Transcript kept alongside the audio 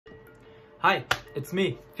Hi, it's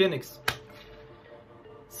me, Phearnix.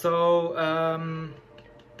 So,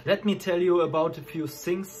 let me tell you about a few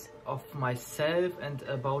things of myself and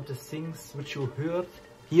about the things which you heard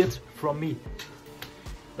from me.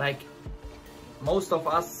 Like, most of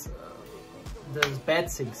us, there's bad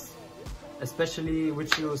things, especially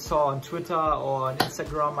which you saw on Twitter or on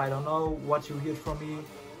Instagram. I don't know what you heard from me,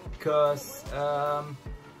 because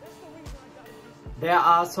there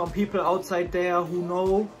are some people outside there who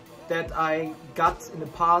know that I got in the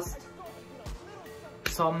past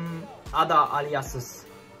some other aliases.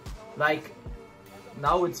 Like,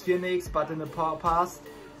 now it's Phearnix, but in the past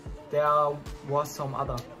there was some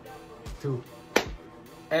other too.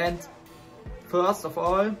 And first of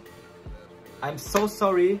all, I'm so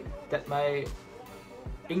sorry that my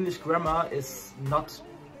English grammar is not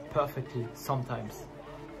perfectly sometimes.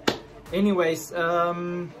 Anyways,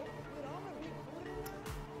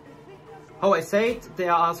 how I said,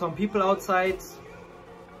 there are some people outside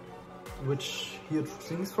which hear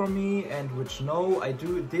things from me and which know I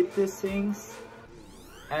did these things,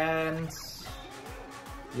 and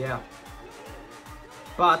yeah,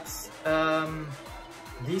 but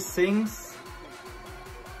these things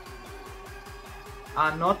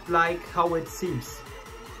are not like how it seems.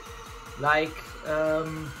 Like,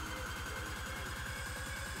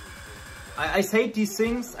 I said these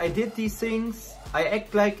things, I did these things, I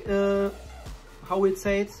act like how it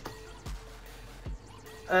says,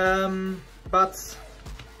 but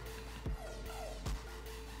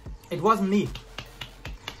it wasn't me.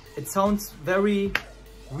 It sounds very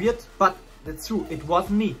weird, but that's true. It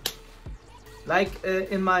wasn't me. Like,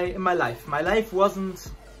 in my life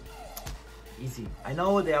wasn't easy. I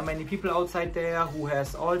know there are many people outside there who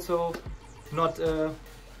has also not a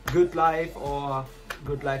good life or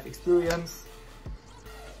good life experience,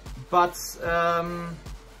 but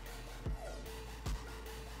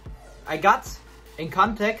I got in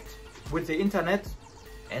contact with the internet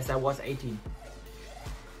as I was 18,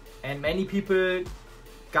 and many people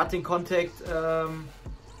got in contact more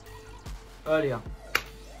earlier,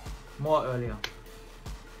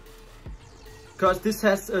 because this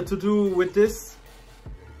has to do with this,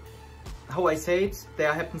 how I say it,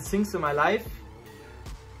 there happened things in my life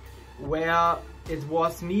where it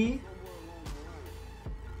was me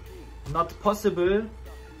not possible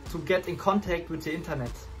to get in contact with the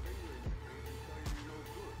internet.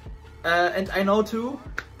 And I know too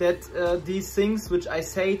that these things which I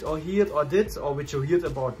said or heard or did, or which you heard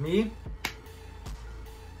about me,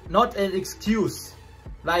 not an excuse.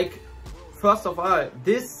 Like, first of all,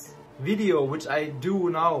 this video which I do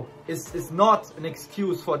now is not an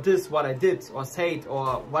excuse for this, what I did or said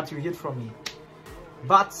or what you heard from me.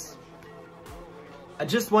 But I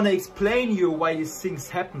just want to explain you why these things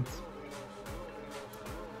happened.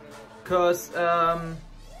 Because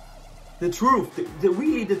the truth,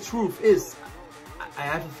 really the truth is, I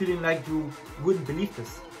have a feeling like you wouldn't believe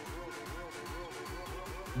this.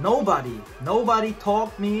 Nobody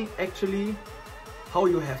taught me actually how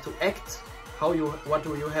you have to act, what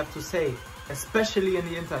do you have to say, especially in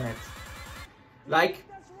the internet. Like,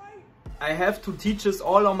 I have to teach this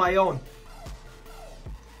all on my own.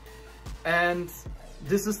 And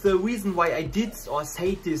this is the reason why I did or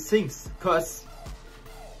said these things, because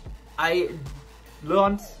I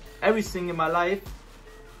learned everything in my life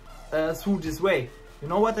through this way. You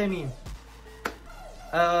know what I mean?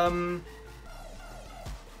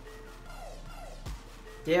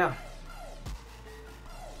 Yeah.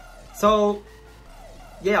 So,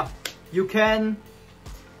 yeah, you can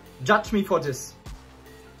judge me for this.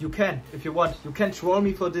 You can, if you want. You can troll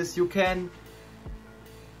me for this. You can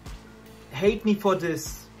hate me for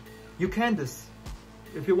this. You can this,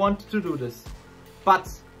 if you want to do this. But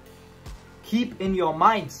keep in your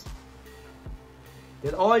mind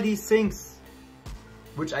that all these things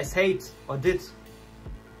which I said or did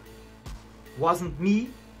wasn't me,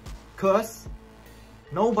 because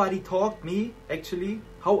nobody taught me actually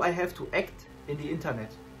how I have to act in the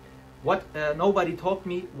internet. Nobody taught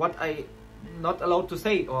me what I not allowed to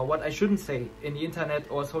say or what I shouldn't say in the internet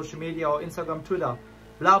or social media or Instagram, Twitter,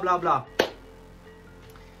 blah blah blah.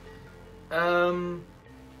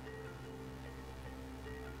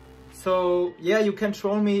 So yeah, you can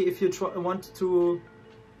troll me if you want to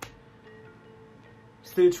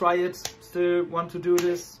still try it, still want to do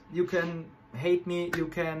this. You can hate me, you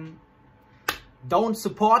can don't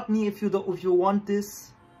support me if you want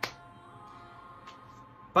this.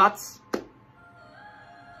 But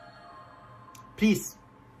please,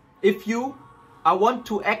 if you want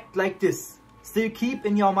to act like this, still keep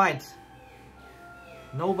in your mind,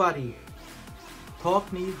 nobody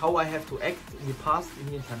taught me how I have to act in the past in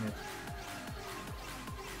the internet.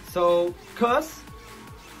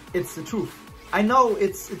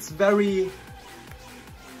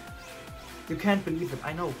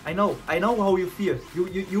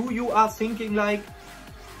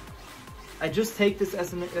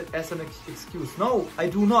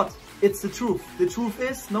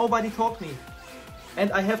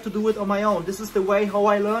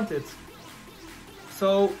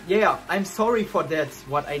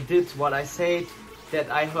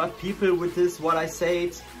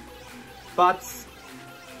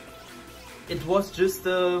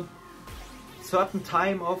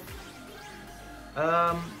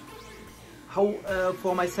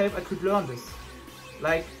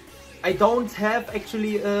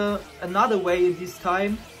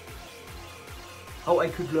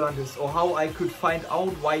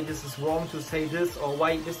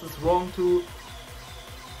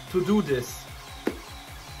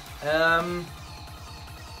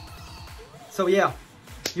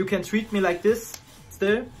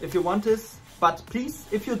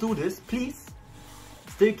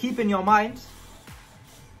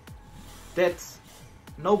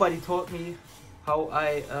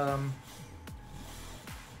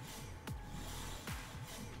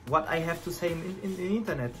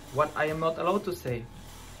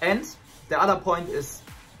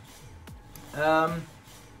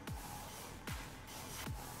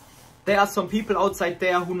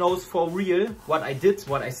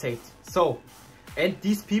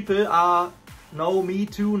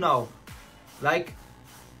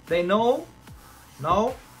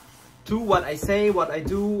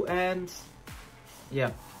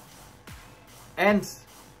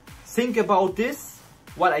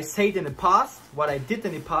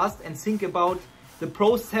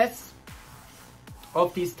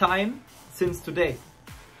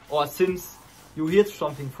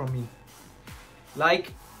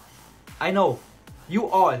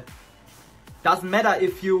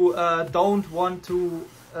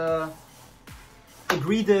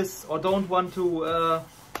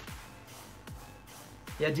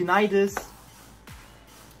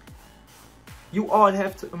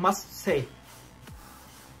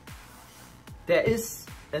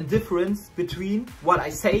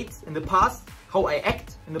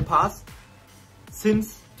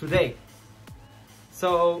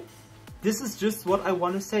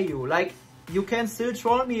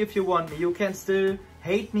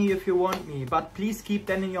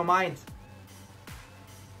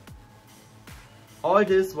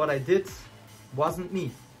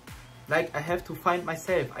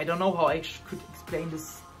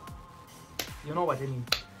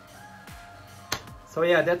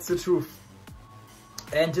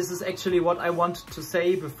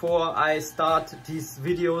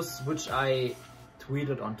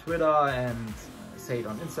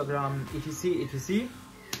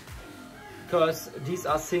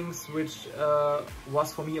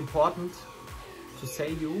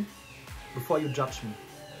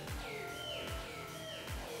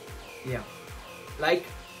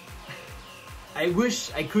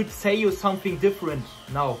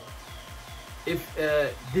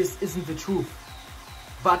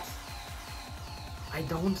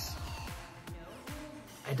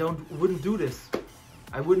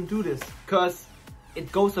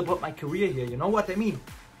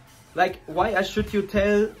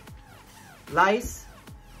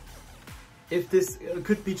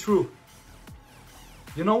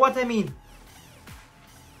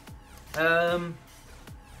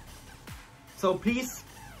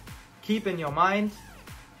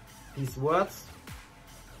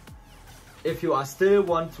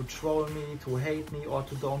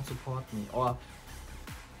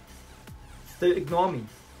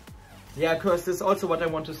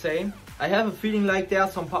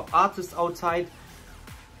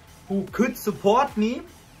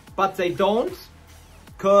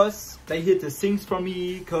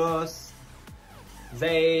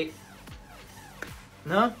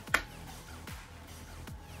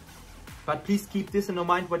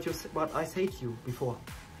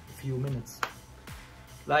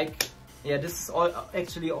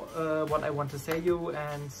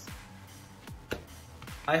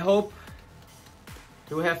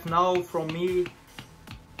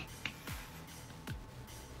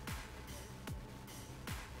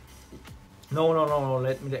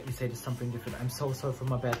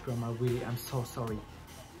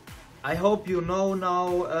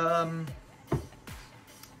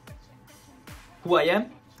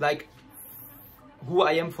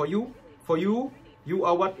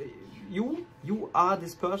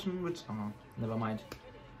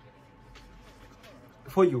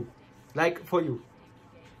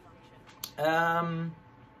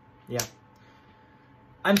 yeah.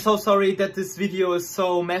 I'm so sorry that this video is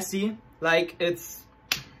so messy. Like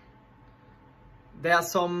there are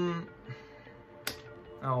some,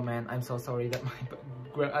 oh man, I'm so sorry that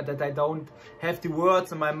that I don't have the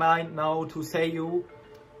words in my mind now to say you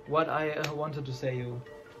what I wanted to say you.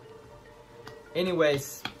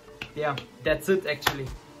 Anyways, yeah, that's it actually.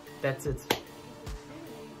 That's it.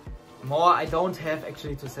 More I don't have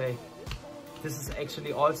actually to say. This is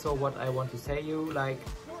actually also what I want to say you. Like,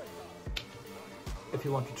 if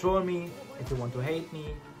you want to troll me, if you want to hate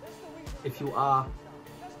me, if you are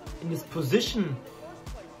in this position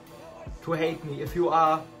to hate me, if you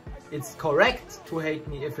are, it's correct to hate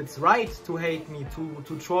me, if it's right to hate me,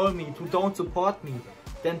 to troll me, to don't support me,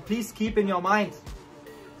 then please keep in your mind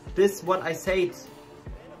this what I said,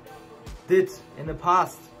 did in the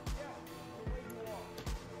past.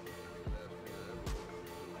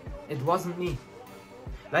 It wasn't me.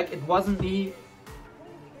 Like, it wasn't me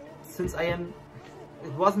since I am,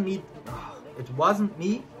 it wasn't me, it wasn't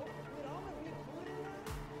me.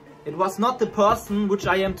 It was not the person which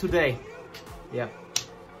I am today. Yeah.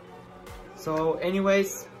 So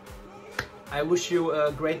anyways, I wish you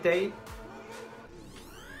a great day.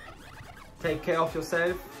 Take care of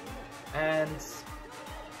yourself, and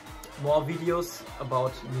more videos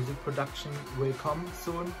about music production will come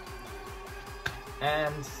soon.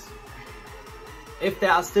 And if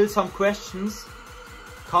there are still some questions,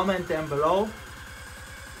 comment them below.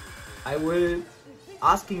 I will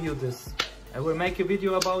asking you this. I will make a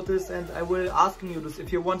video about this, and I will asking you this.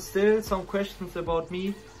 If you want still some questions about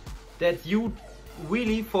me, that you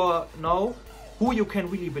really know who you can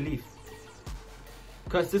really believe.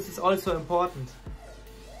 Because this is also important.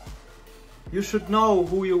 You should know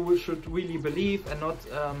who you should really believe, and not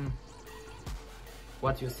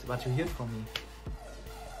what you hear from me.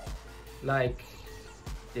 Like,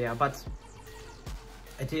 yeah, but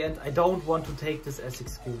at the end, I don't want to take this as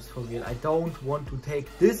excuse, for real. I don't want to take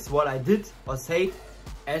this, what I did or said,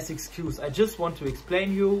 as excuse. I just want to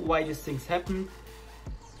explain you why these things happen.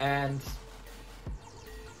 And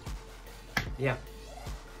yeah,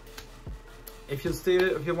 if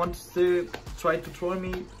you want to still try to troll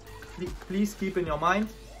me, please keep in your mind,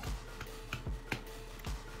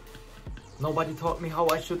 nobody taught me how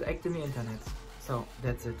I should act in the internet. So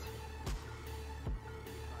that's it.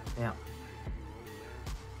 Yeah.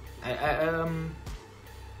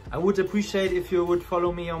 I would appreciate if you would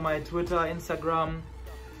follow me on my Twitter, Instagram,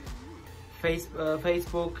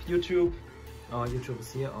 Facebook, YouTube. Oh, YouTube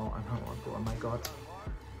is here. Oh my god.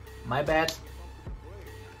 My bad.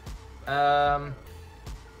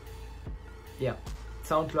 Yeah,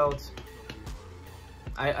 SoundCloud.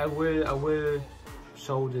 I will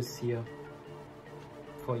show this here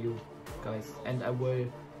for you guys, and I will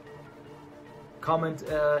comment.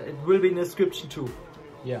 It will be in the description too.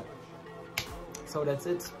 Yeah. So that's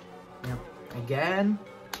it. Yeah. Again,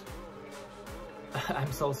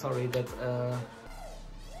 I'm so sorry that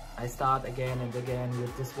I start again and again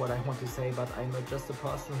with this what I want to say, but I'm not just a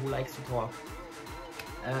person who likes to talk.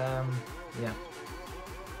 Yeah.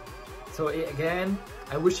 So again,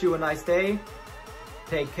 I wish you a nice day.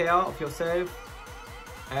 Take care of yourself,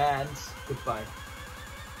 and goodbye.